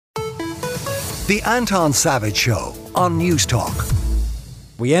The Anton Savage Show on News Talk.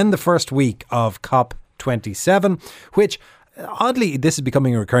 We end the first week of Cop27, which, oddly, this is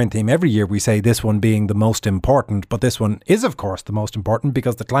becoming a recurring theme. Every year we say this one being the most important, but this one is, of course, the most important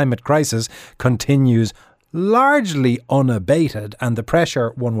because the climate crisis continues largely unabated, and the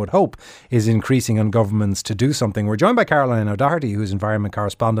pressure, one would hope, is increasing on governments to do something. We're joined by Caroline O'Doherty, who's environment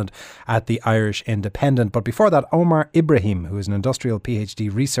correspondent at the Irish Independent. But before that, Omar Ibrahim, who is an industrial Ph.D.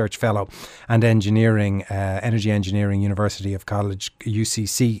 research fellow and energy engineering, University of College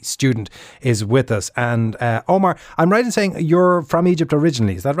UCC student, is with us. And Omar, I'm right in saying you're from Egypt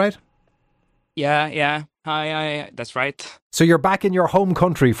originally, is that right? Yeah. Hi, that's right. So you're back in your home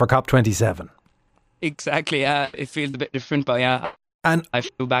country for COP27. Exactly, yeah. It feels a bit different, but yeah. And I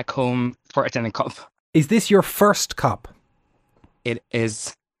flew back home for attending COP. Is this your first COP? It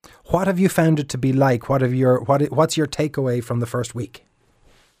is. What have you found it to be like? What's your takeaway from the first week?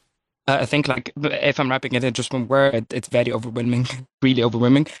 I think, if I'm wrapping it in just one word, it's very overwhelming, really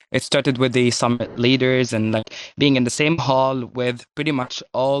overwhelming. It started with the summit leaders and being in the same hall with pretty much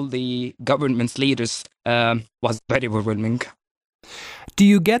all the government's leaders was very overwhelming. Do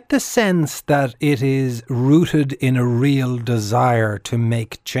you get the sense that it is rooted in a real desire to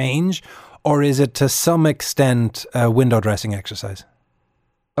make change, or is it to some extent a window dressing exercise?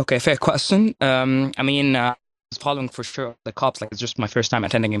 Okay, fair question. I was following for sure the COPs, it's just my first time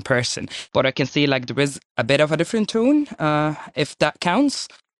attending in person, but I can see there is a bit of a different tone, if that counts.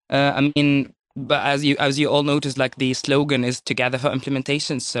 But as you all noticed, the slogan is "Together for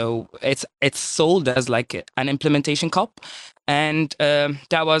Implementation," so it's sold as an implementation COP, and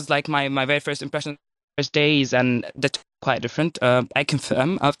that was my very first impression, first days, and that's quite different. I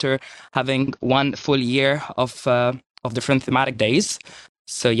confirm after having one full year of different thematic days.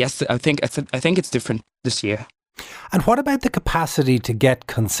 So yes, I think it's different this year. And what about the capacity to get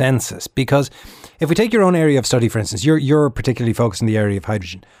consensus? Because if we take your own area of study, for instance, you're particularly focused in the area of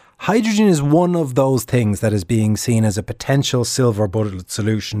hydrogen. Hydrogen is one of those things that is being seen as a potential silver bullet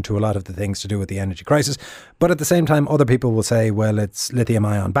solution to a lot of the things to do with the energy crisis. But at the same time, other people will say, well, it's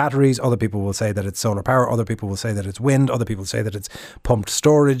lithium-ion batteries. Other people will say that it's solar power. Other people will say that it's wind. Other people say that it's pumped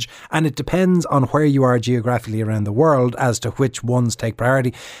storage. And it depends on where you are geographically around the world as to which ones take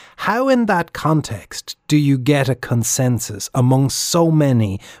priority. How in that context do you get a consensus among so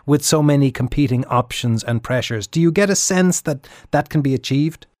many, with so many competing options and pressures? Do you get a sense that that can be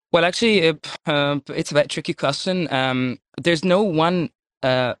achieved? Well, actually, it's a very tricky question. There's no one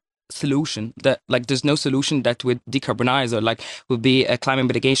solution there's no solution that would decarbonize or would be a climate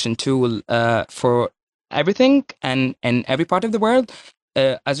mitigation tool for everything and every part of the world.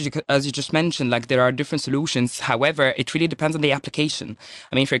 As you just mentioned, there are different solutions. However, it really depends on the application.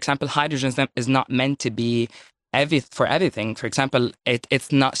 For example, hydrogen is not meant to be for everything. For example,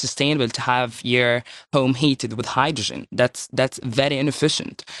 it's not sustainable to have your home heated with hydrogen. That's very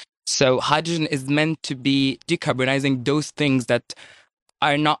inefficient. So hydrogen is meant to be decarbonizing those things that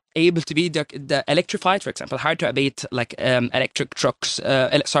are not able to be the electrified. For example, hard to abate electric trucks,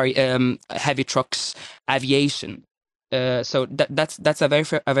 heavy trucks, aviation. So that's a very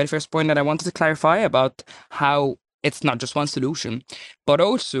first point that I wanted to clarify about how it's not just one solution, but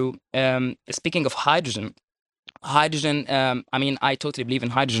also speaking of hydrogen, I totally believe in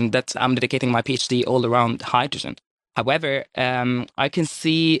hydrogen. That I'm dedicating my PhD all around hydrogen. However, I can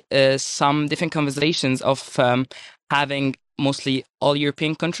see some different conversations of having mostly all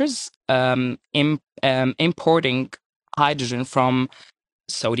European countries importing hydrogen from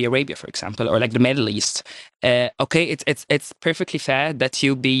Saudi Arabia, for example, or the Middle East. Okay, it's perfectly fair that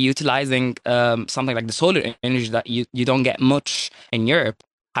you be utilizing something like the solar energy that you don't get much in Europe.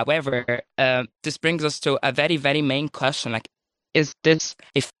 However, this brings us to a very, very main question: is this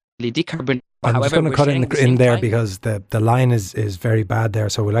effectively decarbonized? I'm just going to cut in there because the line is very bad there.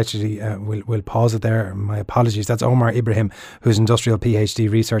 So we'll actually we'll pause it there. My apologies. That's Omar Ibrahim, who's industrial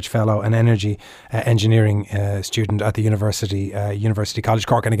PhD research fellow and energy engineering student at the University College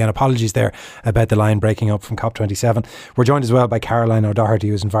Cork. And again, apologies there about the line breaking up from COP27. We're joined as well by Caroline O'Doherty,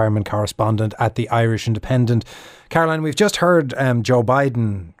 who's environment correspondent at the Irish Independent. Caroline, we've just heard Joe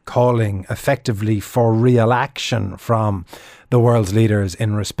Biden calling effectively for real action from the world's leaders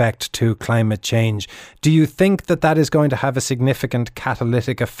in respect to climate change. Do you think that is going to have a significant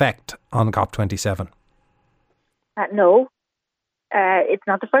catalytic effect on COP27? No. It's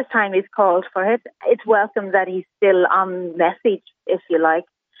not the first time he's called for it. It's welcome that he's still on message, if you like.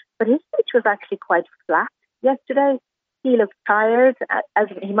 But his speech was actually quite flat yesterday. He looked tired, as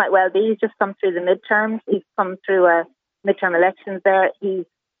he might well be. He's just come through the midterms. He's come through midterm elections there. He's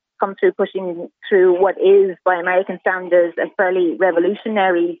come through pushing through what is, by American standards, a fairly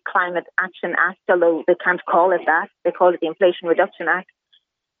revolutionary Climate Action Act, although they can't call it that. They call it the Inflation Reduction Act.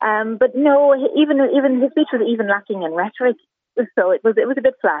 But no, even his speech was even lacking in rhetoric. So it was a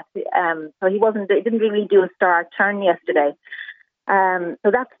bit flat. So he didn't really do a star turn yesterday.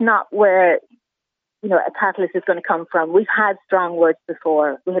 So that's not where, a catalyst is going to come from. We've had strong words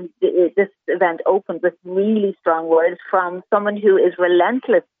before. This event opened with really strong words from someone who is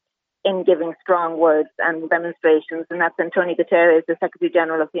relentless in giving strong words and demonstrations, and that's Antonio Guterres, the Secretary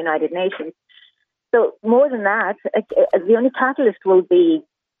General of the United Nations. So more than that, the only catalyst will be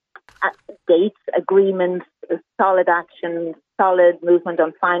dates, agreements, solid action, solid movement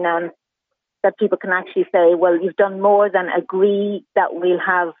on finance, that people can actually say, well, you've done more than agree that we'll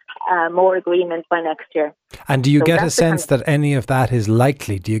have more agreement by next year. And do you get a sense that any of that is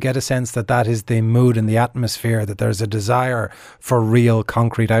likely? Do you get a sense that that is the mood and the atmosphere, that there's a desire for real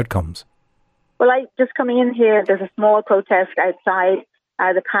concrete outcomes? Well, just coming in here, there's a small protest outside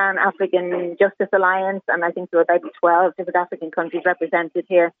the Pan-African Justice Alliance, and I think there were about 12 different African countries represented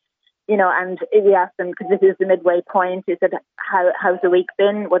here. And we asked them, because this is the midway point, we said, how's the week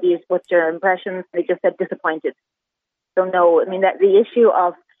been? What's your impressions? They just said disappointed. So no, that the issue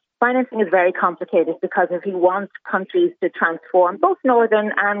of financing is very complicated, because if you want countries to transform, both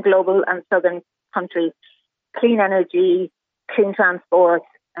northern and global and southern countries, clean energy, clean transport,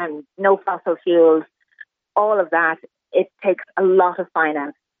 and no fossil fuels, all of that, it takes a lot of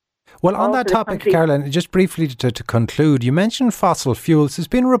finance. Well, on that topic, Caroline, just briefly to conclude, you mentioned fossil fuels. There's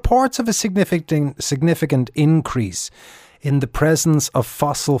been reports of a significant increase in the presence of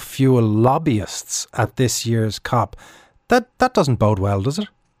fossil fuel lobbyists at this year's COP. That doesn't bode well, does it?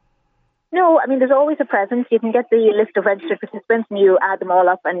 No, there's always a presence. You can get the list of registered participants and you add them all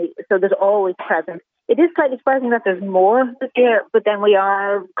up, and so there's always presence. It is slightly surprising that there's more this year, but then we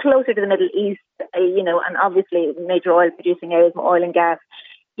are closer to the Middle East, and obviously major oil producing areas, oil and gas.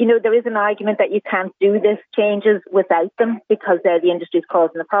 There is an argument that you can't do this changes without them, because they're the industry's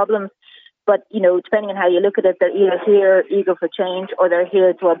causing the problems. But, depending on how you look at it, they're either here eager for change or they're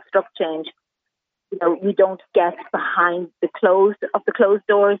here to obstruct change. You don't get behind the closed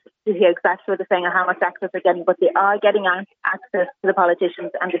doors to hear exactly what they're saying or how much access they're getting, but they are getting access to the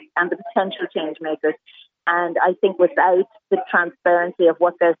politicians and the potential change makers. And I think without the transparency of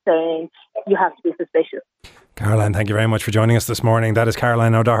what they're saying, you have to be suspicious. Caroline, thank you very much for joining us this morning. That is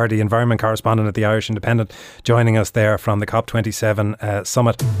Caroline O'Doherty, Environment Correspondent at the Irish Independent, joining us there from the Cop27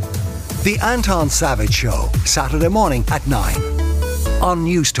 summit. The Anton Savage Show, Saturday morning at 9 on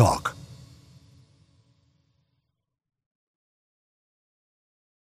News Talk.